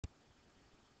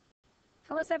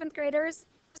Hello, 7th graders.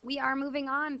 We are moving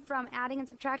on from adding and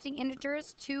subtracting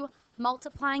integers to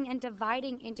multiplying and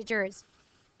dividing integers.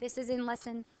 This is in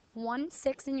lesson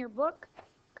 1-6 in your book,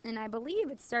 and I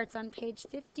believe it starts on page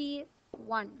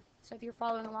 51. So if you're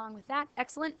following along with that,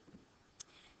 excellent.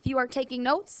 If you are taking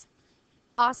notes,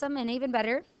 awesome, and even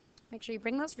better, make sure you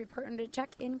bring those for your to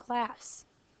check in class.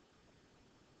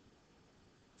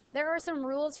 There are some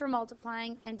rules for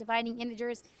multiplying and dividing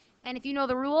integers, and if you know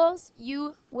the rules,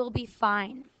 you will be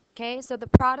fine. Okay, so the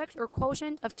product or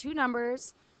quotient of two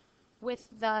numbers with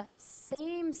the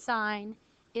same sign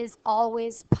is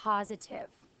always positive.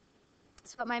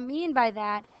 So what I mean by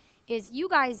that is you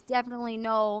guys definitely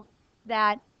know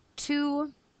that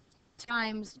 2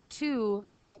 times 2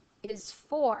 is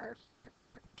 4.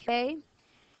 Okay?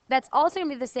 That's also going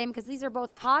to be the same because these are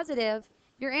both positive.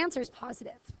 Your answer is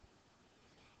positive.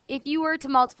 If you were to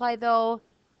multiply, though,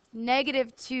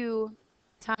 -2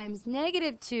 times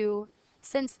 -2,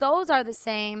 since those are the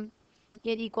same,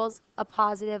 it equals a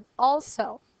positive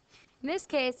also. In this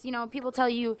case, people tell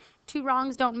you 2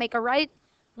 wrongs don't make a right.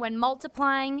 When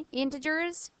multiplying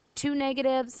integers, 2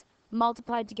 negatives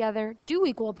multiplied together do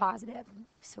equal a positive.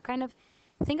 So kind of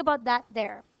think about that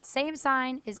there. Same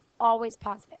sign is always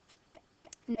positive.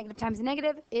 Negative times a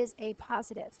negative is a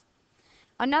positive.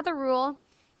 Another rule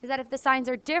is that if the signs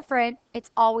are different,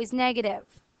 it's always negative.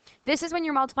 This is when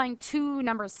you're multiplying 2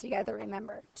 numbers together,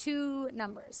 remember. 2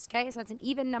 numbers, okay? So that's an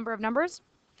even number of numbers.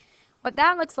 What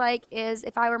that looks like is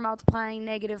if I were multiplying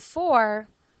 -4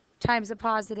 times a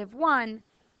 +1,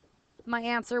 my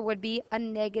answer would be a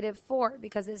 -4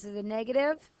 because this is a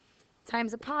negative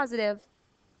times a positive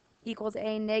equals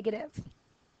a negative.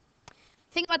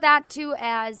 Think about that too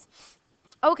as,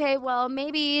 okay, well,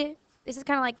 maybe this is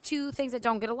kind of like 2 things that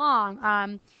don't get along.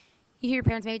 You hear your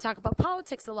parents maybe talk about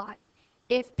politics a lot.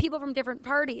 If people from different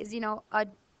parties,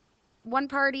 one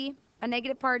party, a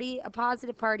negative party, a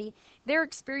positive party, their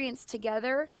experience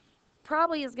together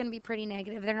probably is going to be pretty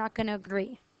negative. They're not going to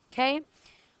agree. Okay?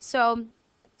 So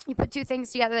you put 2 things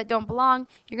together that don't belong,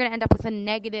 you're going to end up with a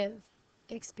negative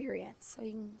experience. So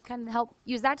you can kind of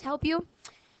use that to help you.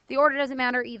 The order doesn't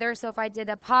matter either. So if I did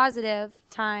a positive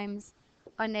times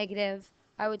a negative,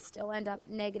 I would still end up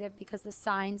negative because the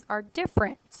signs are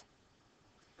different.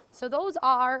 So those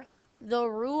are the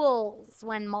rules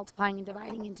when multiplying and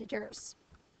dividing integers.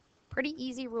 Pretty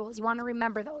easy rules. You want to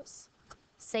remember those.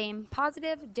 Same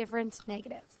positive, different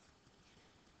negative.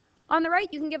 On the right,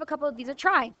 you can give a couple of these a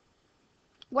try.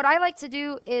 What I like to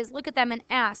do is look at them and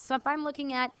ask. So if I'm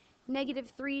looking at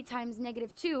 -3 times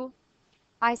 -2,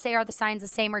 I say, are the signs the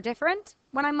same or different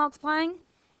when I'm multiplying?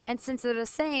 And since they're the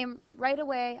same, right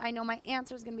away, I know my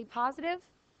answer is going to be positive.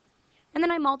 And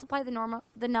then I multiply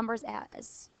the numbers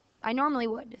as I normally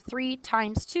would. 3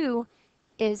 times 2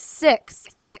 is 6.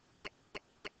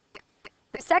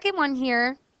 The second one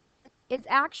here is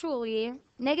actually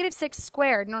 -6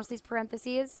 squared. Notice these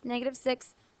parentheses.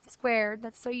 -6 squared.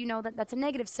 That's so you know that that's a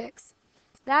 -6.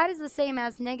 That is the same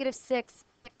as -6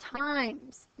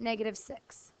 times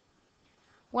 -6.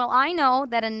 Well, I know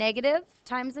that a negative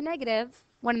times a negative,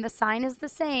 when the sign is the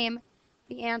same,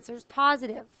 the answer is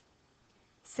positive.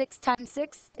 6 times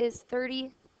 6 is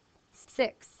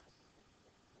 36.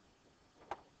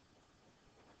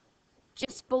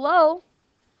 Just below,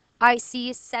 I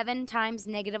see 7 times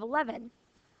 -11.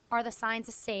 Are the signs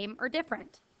the same or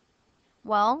different?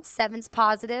 Well, 7's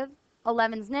positive,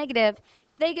 11's negative.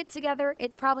 If they get together,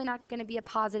 it's probably not going to be a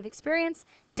positive experience.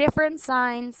 Different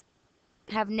signs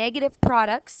have negative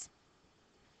products.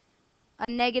 A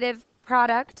negative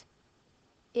product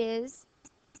is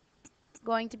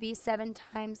going to be 7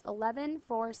 times 11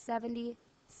 for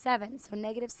 77. So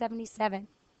 -77.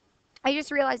 I just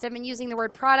realized I've been using the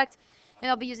word product and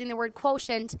I'll be using the word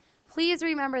quotient. Please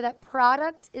remember that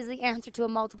product is the answer to a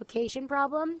multiplication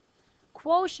problem.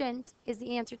 Quotient is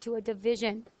the answer to a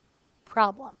division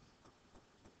problem.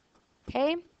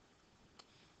 Okay?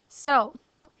 So,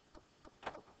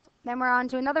 then we're on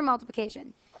to another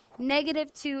multiplication.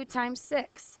 -2 times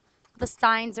 6. The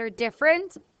signs are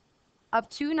different of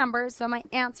 2 numbers, so my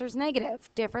answer is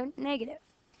negative. Different, negative.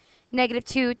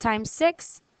 -2 times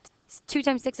 6. 2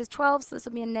 times 6 is 12, so this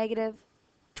will be a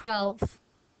 -12.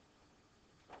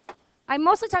 I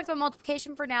mostly talked about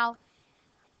multiplication for now.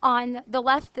 On the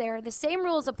left there, the same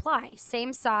rules apply.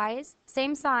 Same size,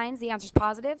 same signs, the answer is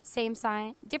positive. Same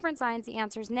sign, different signs, the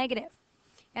answer is negative.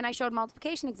 And I showed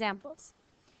multiplication examples.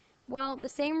 Well, the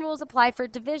same rules apply for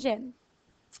division.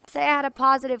 Say I had a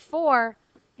 +4,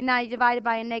 and now I divided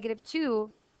by a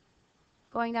 -2,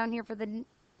 going down here for the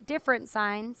different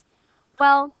signs.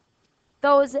 Well,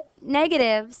 those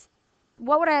negatives,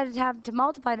 what would I have to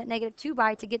multiply that -2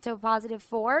 by to get to a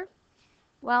 +4?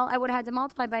 Well, I would have had to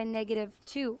multiply by negative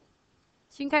 2.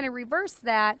 So you can kind of reverse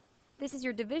that. This is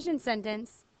your division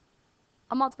sentence.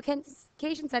 A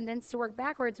multiplication sentence to work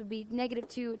backwards would be negative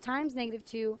 2 times negative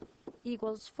 2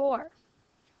 equals 4.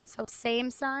 So same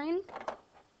sign.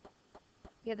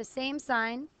 We have the same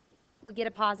sign. We get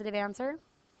a positive answer.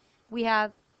 We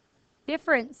have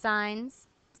different signs.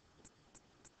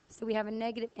 So we have a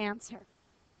negative answer.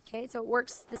 Okay, so it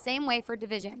works the same way for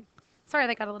division. Sorry,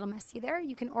 that got a little messy there.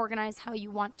 You can organize how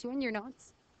you want to in your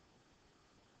notes.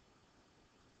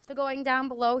 So going down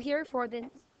below here for the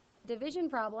division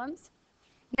problems,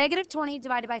 negative 20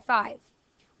 divided by 5.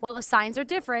 Well, the signs are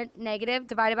different. Negative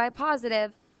divided by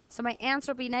positive. So my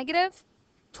answer will be negative.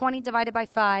 20 divided by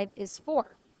 5 is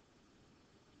 4.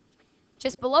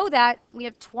 Just below that, we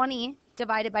have 20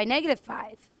 divided by negative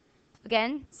 5.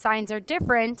 Again, signs are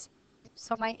different.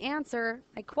 So my answer,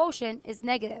 my quotient, is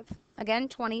negative. Again,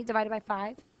 20 divided by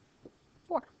 5,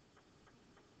 4.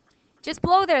 Just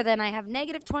below there, then, I have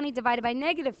negative 20 divided by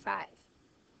negative 5.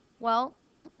 Well,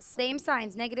 same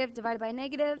signs. Negative divided by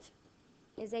negative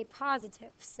is a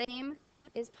positive. Same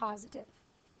is positive.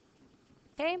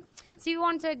 Okay? So you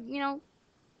want to,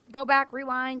 go back,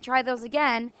 rewind, try those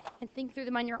again, and think through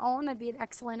them on your own. That'd be an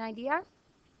excellent idea.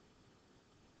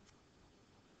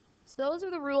 So those are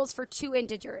the rules for two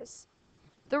integers.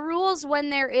 The rules when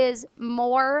there is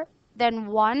more than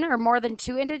one or more than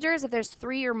two integers, if there's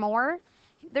 3 or more,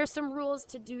 there's some rules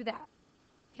to do that.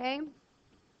 Okay?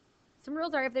 Some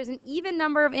rules are if there's an even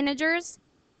number of integers,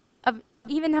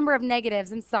 even number of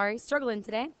negatives, I'm sorry, struggling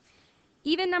today.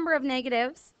 Even number of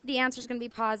negatives, the answer is going to be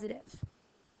positive.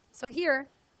 So here,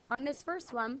 on this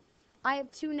first one, I have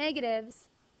 2 negatives,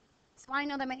 so I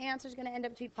know that my answer is going to end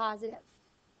up to be positive.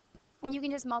 And you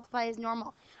can just multiply as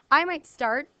normal. I might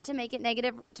start to make it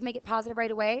negative, to make it positive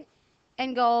right away,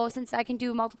 and go, since I can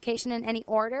do multiplication in any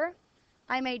order,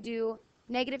 I may do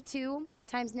negative 2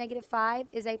 times negative 5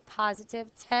 is a positive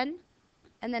 10,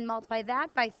 and then multiply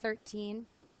that by 13.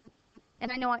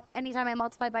 And I know anytime I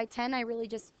multiply by 10, I really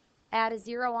just add a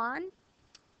 0 on.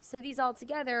 So these all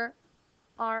together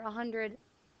are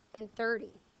 130.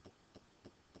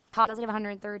 Positive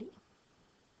 130.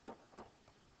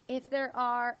 If there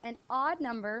are an odd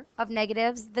number of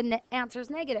negatives, the answer is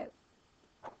negative.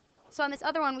 So on this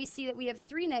other one, we see that we have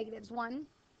 3 negatives. 1,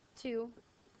 2,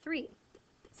 3.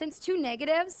 Since 2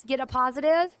 negatives get a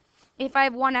positive, if I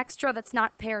have 1 extra that's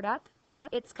not paired up,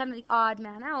 it's kind of the odd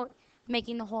man out,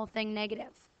 making the whole thing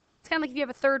negative. It's kind of like if you have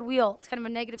a third wheel. It's kind of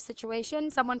a negative situation.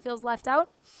 Someone feels left out.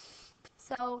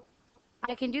 So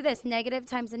I can do this. Negative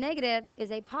times a negative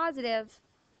is a positive,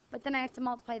 but then I have to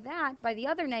multiply that by the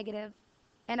other negative,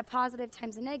 and a positive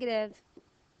times a negative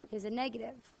is a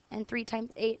negative, and 3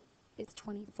 times 8 is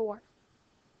 24.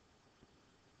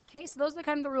 Okay, so those are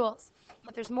kind of the rules.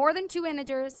 If there's more than 2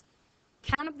 integers,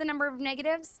 count up the number of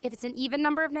negatives. If it's an even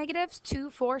number of negatives,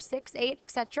 2, 4, 6, 8,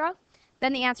 etc.,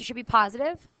 then the answer should be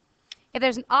positive. If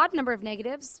there's an odd number of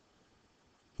negatives,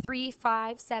 3,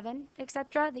 5, 7,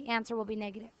 etc., the answer will be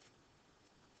negative.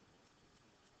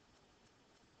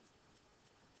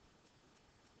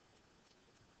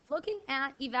 Looking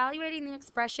at evaluating the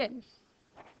expression.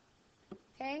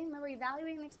 Okay, remember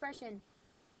evaluating the expression.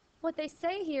 What they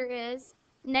say here is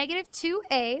negative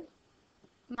 2a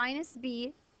minus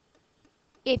b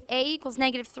if a equals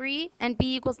negative 3 and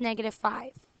b equals negative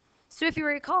 5. So if you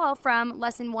recall from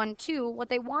lesson 1-2, what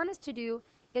they want us to do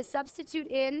is substitute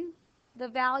in the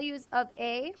values of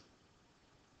a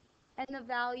and the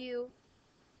value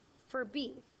for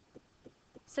b.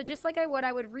 So just like I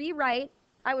would rewrite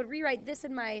this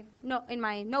in my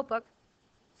notebook,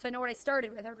 so I know what I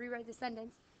started with. I would rewrite the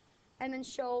sentence and then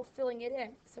show filling it in.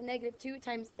 So negative 2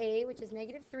 times a, which is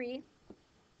negative 3,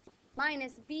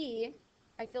 minus b,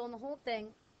 I fill in the whole thing,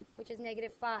 which is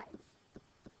negative 5.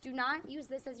 Do not use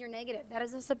this as your negative. That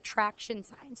is a subtraction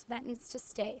sign, so that needs to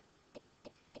stay.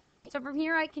 So from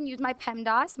here, I can use my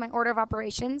PEMDAS, my order of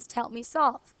operations, to help me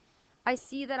solve. I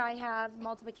see that I have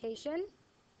multiplication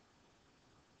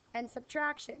and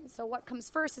subtraction. So what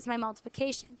comes first is my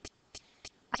multiplication.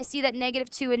 I see that negative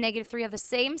 2 and negative 3 have the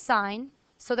same sign,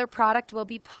 so their product will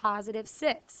be positive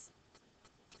 6.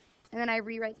 And then I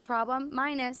rewrite the problem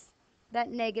minus that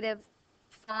negative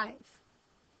 5.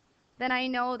 Then I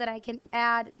know that I can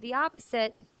add the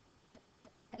opposite,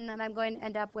 and then I'm going to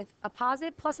end up with a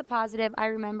positive plus a positive, I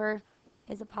remember,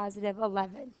 is a positive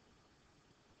 11.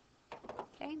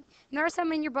 Okay, and there are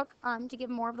some in your book to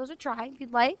give more of those a try if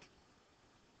you'd like.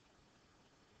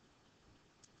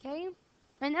 Okay,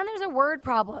 and then there's a word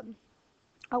problem.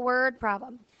 A word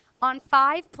problem. On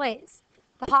 5 plays,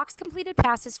 the Hawks completed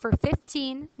passes for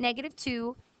 15, negative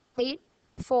 2, 8,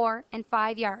 4, and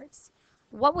 5 yards.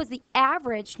 what was the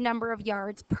average number of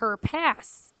yards per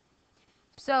pass?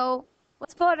 So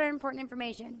let's pull out our important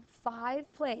information.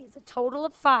 5 plays, a total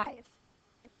of 5,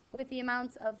 with the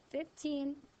amounts of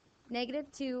 15,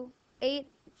 -2, 8,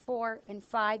 4, and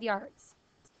 5 yards.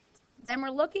 Then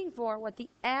we're looking for what the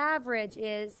average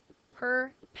is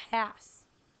per pass.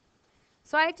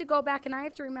 So I have to go back and I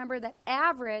have to remember that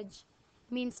average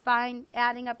means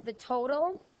adding up the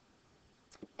total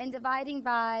and dividing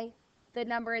by the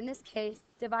number, in this case,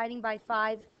 dividing by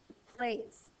 5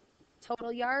 plays.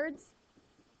 Total yards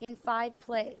in 5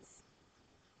 plays.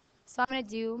 So I'm going to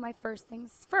do my first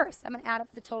things first. I'm going to add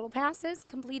up the total passes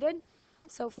completed.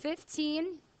 So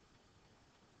 15,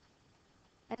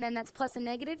 and then that's plus a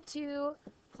 -2,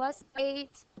 plus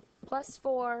 8, plus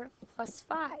 4, plus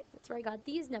 5. That's where I got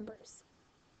these numbers.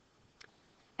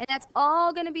 And that's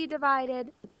all going to be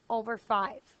divided over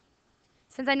 5.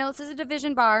 Since I know this is a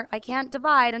division bar, I can't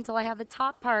divide until I have the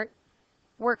top part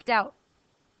worked out.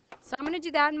 So I'm going to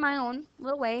do that in my own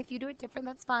little way. If you do it different,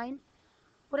 that's fine.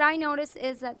 What I notice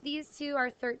is that these two are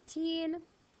 13,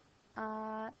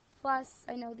 plus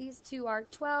I know these two are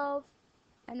 12,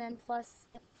 and then plus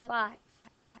 5.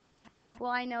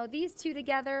 Well, I know these two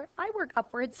together, I work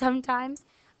upwards sometimes,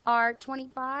 are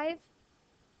 25,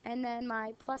 and then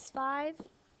my plus 5.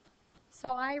 So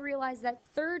I realize that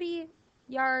 30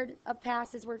 yards of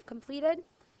passes were completed,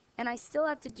 and I still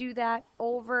have to do that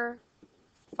over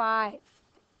 5.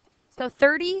 So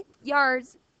 30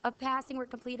 yards of passing were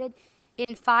completed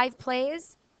in 5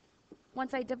 plays.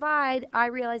 Once I divide, I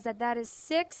realize that that is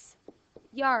 6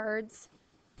 yards,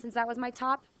 since that was my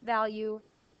top value,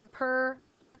 per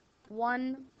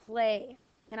 1 play.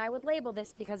 And I would label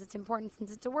this because it's important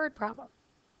since it's a word problem.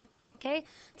 Okay,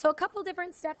 so a couple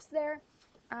different steps there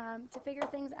to figure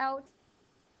things out,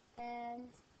 and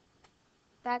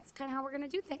that's kind of how we're going to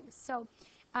do things. So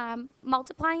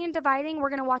multiplying and dividing, we're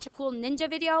going to watch a cool ninja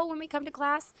video when we come to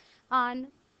class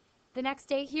on the next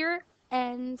day here,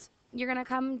 and you're going to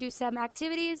come do some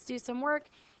activities, do some work,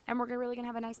 and we're really going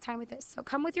to have a nice time with this. So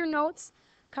come with your notes,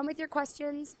 come with your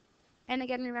questions, and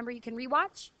again, remember you can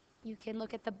rewatch, you can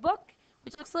look at the book,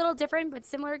 which looks a little different but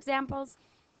similar examples,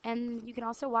 and you can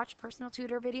also watch personal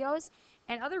tutor videos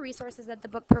and other resources that the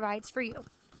book provides for you.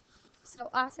 So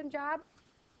awesome job.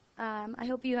 I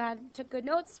hope you took good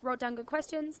notes, wrote down good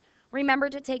questions. Remember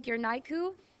to take your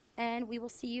NICU, and we will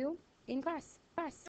see you in class.